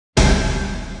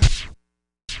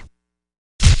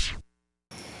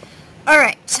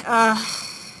Alright,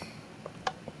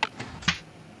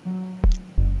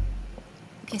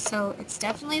 okay, so it's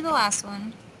definitely the last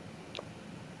one.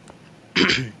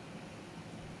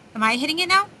 Am I hitting it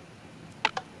now?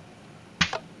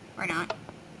 Or not?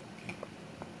 Okay.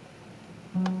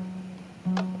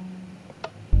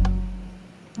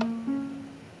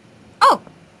 Oh!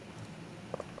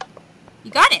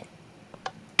 You got it!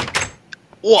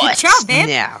 What? Good job, babe!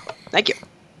 Now. Thank you.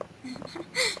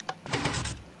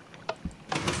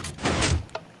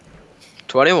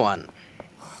 21.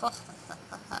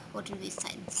 What do these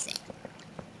Titans say?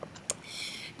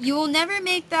 You will never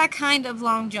make that kind of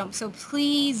long jump, so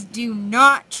please do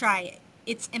not try it.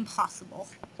 It's impossible.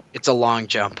 It's a long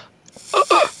jump.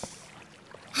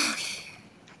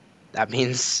 That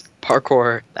means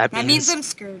parkour. That means I'm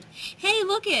screwed. Hey,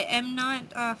 look it! I'm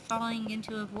not falling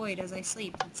into a void as I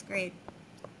sleep. That's great.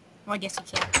 Well, I guess you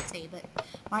can't say, but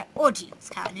my audience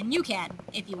can, and you can,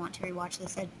 if you want to rewatch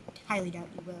this. I highly doubt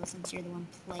you will, since you're the one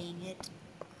playing it.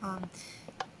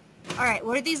 Alright,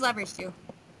 what do these levers do?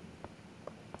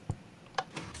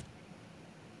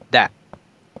 that.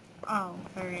 Oh,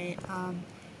 alright,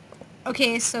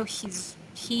 okay, so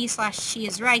he/she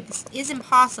is right. This is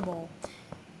impossible.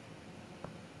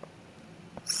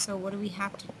 So what do we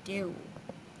have to do?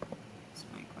 That's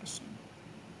my question.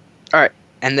 Alright,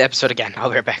 end the episode again. I'll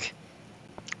be right back.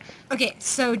 Okay,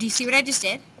 so do you see what I just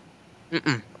did?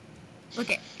 Mm-mm.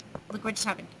 Look what just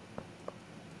happened.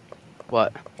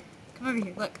 What? Come over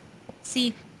here, look.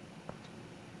 See?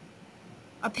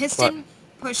 A piston What?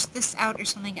 pushed this out or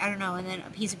something, I don't know, and then a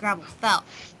piece of gravel fell.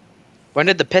 When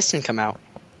did the piston come out?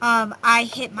 I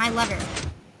hit my lever.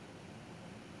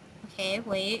 Okay,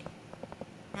 wait.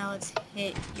 Now let's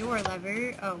hit your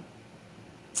lever. Oh.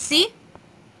 See?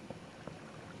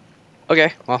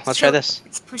 Okay, well, let's try So this.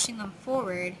 It's pushing them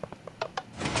forward.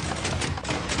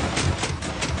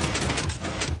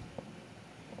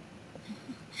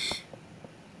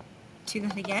 Do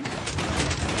that again.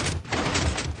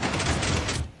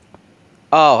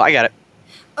 Oh, I got it.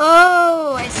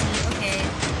 Oh, I see. Okay.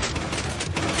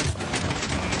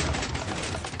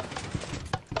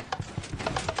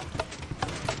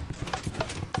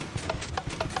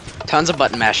 Tons of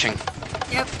button mashing.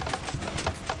 Yep.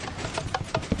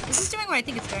 This is doing what I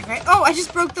think it's doing, right? Oh, I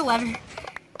just broke the lever.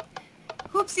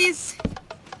 Whoopsies.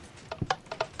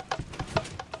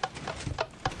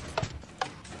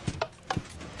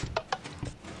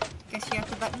 Guess you have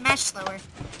to button mash slower.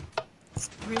 It's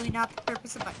really not the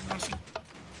purpose of button mashing.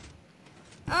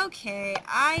 Okay,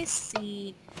 I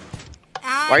see.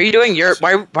 Why are you doing your?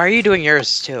 Why are you doing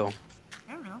yours too?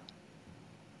 I don't know.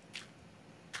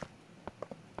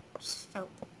 Just felt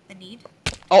the need.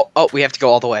 Oh, we have to go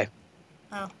all the way.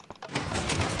 Oh.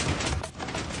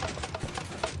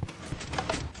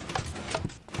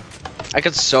 I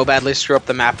could so badly screw up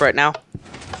the map right now.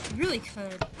 You really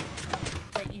could.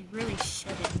 But you really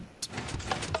shouldn't.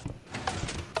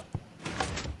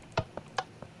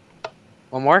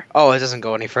 One more? Oh, it doesn't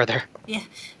go any further. Yeah.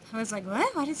 I was like,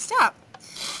 what? Why did it stop?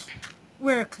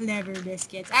 We're clever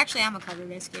biscuits. Actually, I'm a clever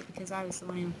biscuit because I was the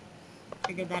one who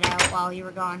figured that out while you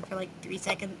were gone for like 3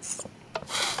 seconds.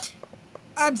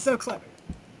 I'm so clever.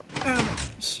 Oh my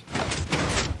gosh.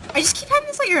 I just keep having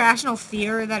this like irrational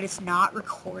fear that it's not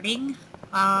recording.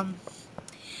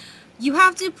 You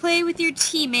have to play with your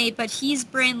teammate, but he's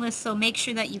brainless, so make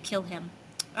sure that you kill him.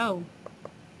 Oh.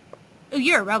 Oh,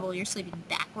 you're a rebel. You're sleeping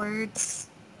backwards.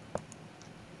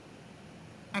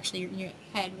 Actually, your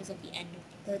head was at the end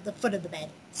of the foot of the bed.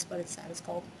 That's what that is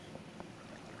called.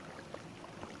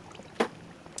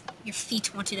 Your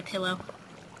feet wanted a pillow.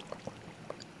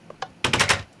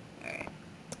 Alright.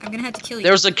 I'm gonna have to kill you.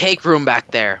 There was a cake room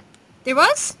back there. There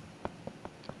was?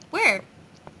 Where?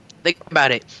 Think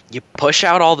about it. You push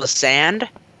out all the sand.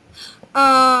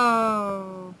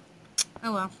 Oh.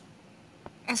 Oh well.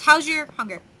 How's your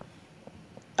hunger?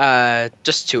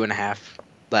 Just 2.5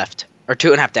 left. Or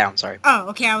 2.5 down, sorry. Oh,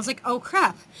 okay. I was like, oh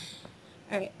crap.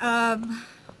 Alright,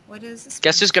 what is this?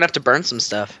 Guess who's gonna have to burn some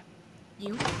stuff?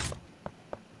 You?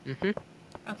 Mm-hmm.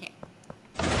 Okay.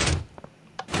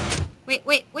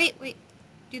 Wait.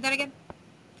 Do that again.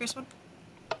 First one.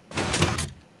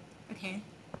 Okay.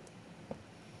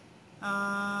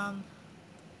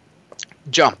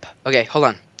 Jump. Okay, hold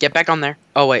on. Get back on there.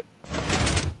 Oh, wait.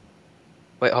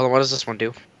 Wait, hold on. What does this one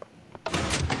do?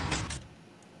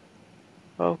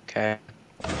 Okay.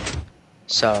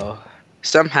 So,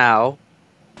 somehow...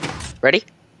 Ready?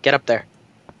 Get up there.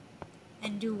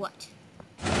 And do what?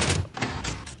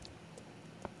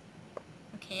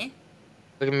 Okay.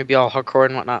 Look at me be all hardcore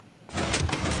and whatnot.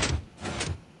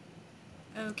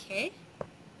 Okay.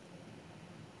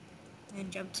 And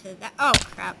jump to that. Oh,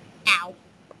 crap. Ow.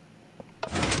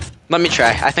 Let me try.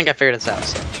 I think I figured this out.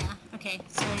 So. Yeah, okay,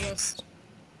 so just...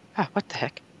 Ah, what the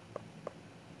heck?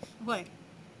 What?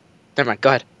 Never mind. Go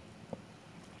ahead.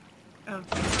 Oh.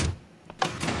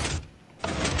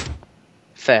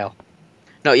 Fail.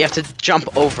 No, you have to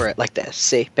jump over it like this.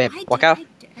 See, babe, walk out. I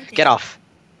did. Get off.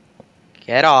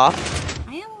 Get off.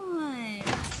 I want...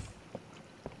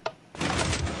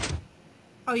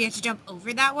 Oh, you have to jump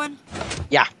over that one?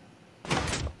 Yeah.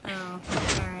 Oh,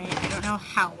 alright. I don't know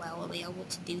how well we'll be able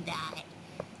to do that.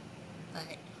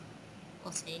 But,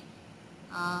 we'll see.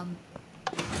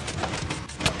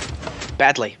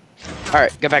 Badly.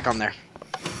 Alright, get back on there.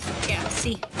 Yeah,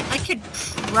 see, I could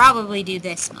probably do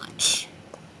this much.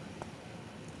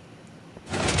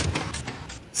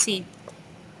 See.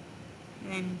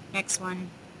 And then, next one.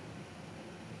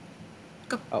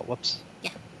 Go. Oh, whoops.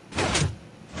 Yeah.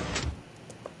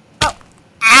 Oh!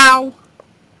 Ow!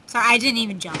 Sorry, I didn't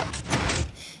even jump.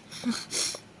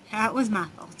 Sorry. That was my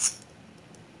fault.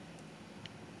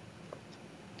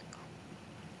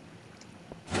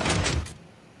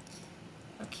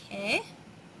 Okay.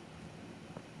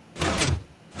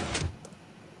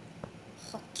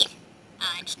 Okay.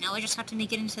 And now I just have to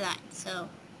make it into that, so...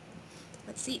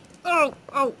 Let's see. Oh!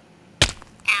 Oh!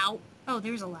 Ow! Oh,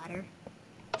 there's a ladder.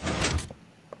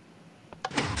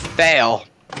 Fail.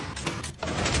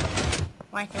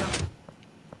 Why fail?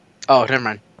 Oh, never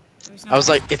mind. There's no I was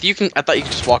ladder. like, if you can, I thought you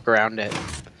could just walk around it.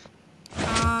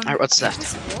 Alright, what's is that?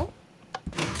 this wool?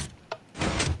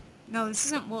 No, this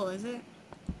isn't wool, is it?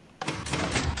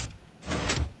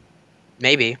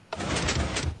 Maybe.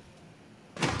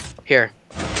 Here.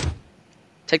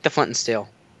 Take the flint and steel.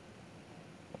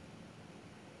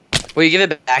 Will you give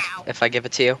it back Ow. if I give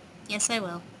it to you? Yes, I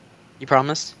will. You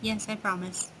promise? Yes, I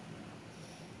promise.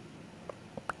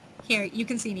 Here, you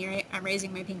can see me, right? I'm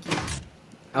raising my pinky.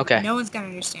 Okay. No one's gonna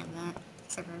understand that,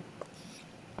 except for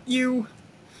you.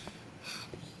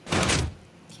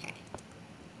 Okay.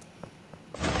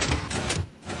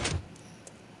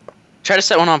 Try to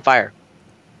set one on fire.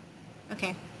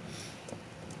 Okay.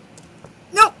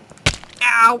 No!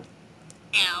 Ow!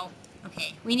 Ow.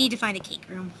 Okay, we need to find a cake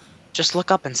room. Just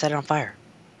look up and set it on fire.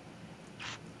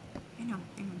 I know.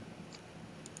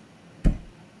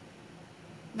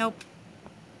 Nope.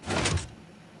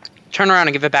 Turn around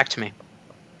and give it back to me.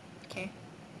 Okay.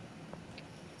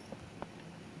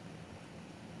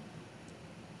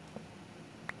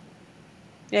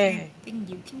 Yay. Anything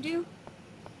you can do?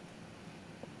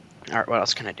 Alright, what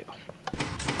else can I do?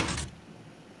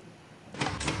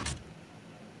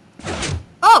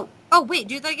 Oh! Oh, wait,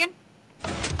 do that again?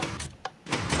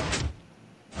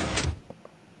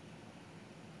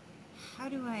 How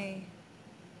do I...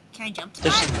 Can I jump to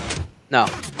There's... that? No.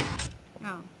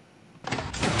 No.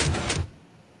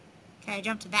 Can I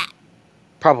jump to that?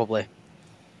 Probably.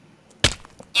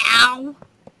 Ow!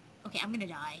 Okay, I'm gonna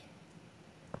die.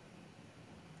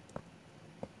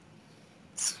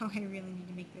 So I really need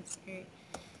to make this right.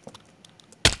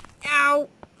 Ow!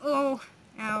 Oh!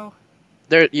 Ow.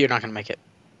 There, you're not gonna make it.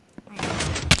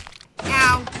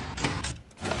 Ow!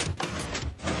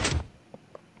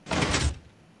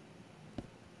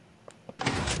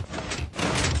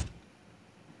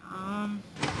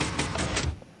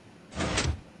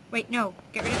 Wait, no.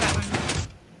 Get rid of that one.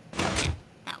 Yeah,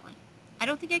 that one. I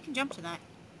don't think I can jump to that.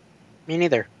 Me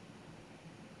neither.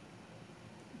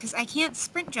 Because I can't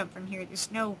sprint jump from here.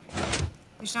 There's not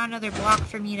another block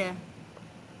for me to...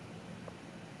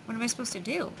 What am I supposed to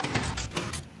do?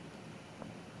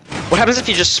 What happens if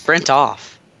you just sprint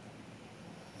off?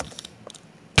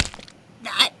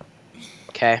 That.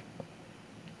 Okay.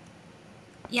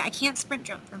 Yeah, I can't sprint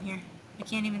jump from here. I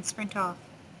can't even sprint off.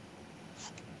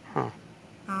 Huh.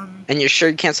 And you're sure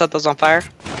you can't set those on fire?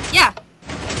 Yeah.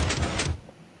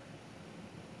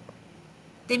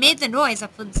 They made the noise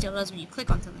that flint and steel does when you click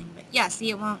on something, but yeah, see,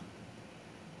 it won't.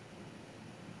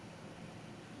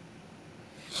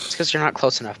 It's because you're not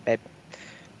close enough, babe.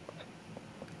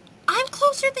 I'm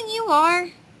closer than you are.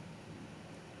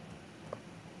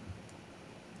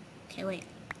 Okay, wait.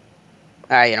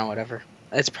 Ah, you know, whatever.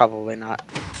 It's probably not.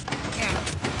 Yeah.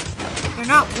 They're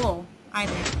not wool,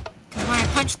 either. Because when I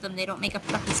punch them, they don't make a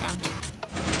fluffy sound.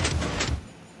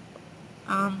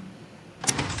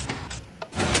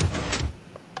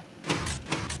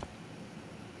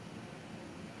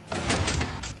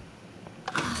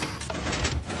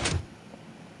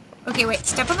 Okay, wait.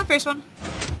 Step on the first one.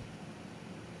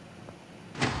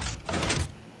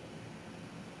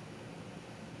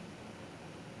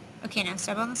 Okay, now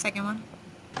step on the second one.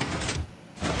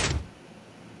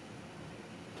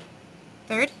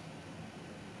 Third.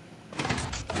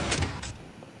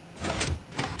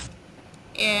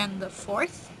 And the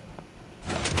fourth.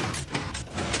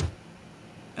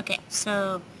 Okay,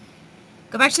 so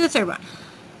go back to the third one.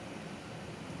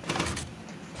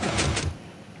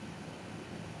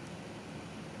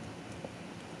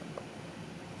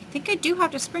 I think I do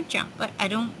have to sprint jump, but I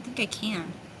don't think I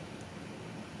can.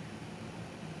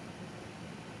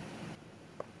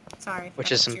 Sorry,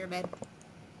 Which I is your bed.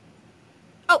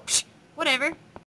 Oh, whatever.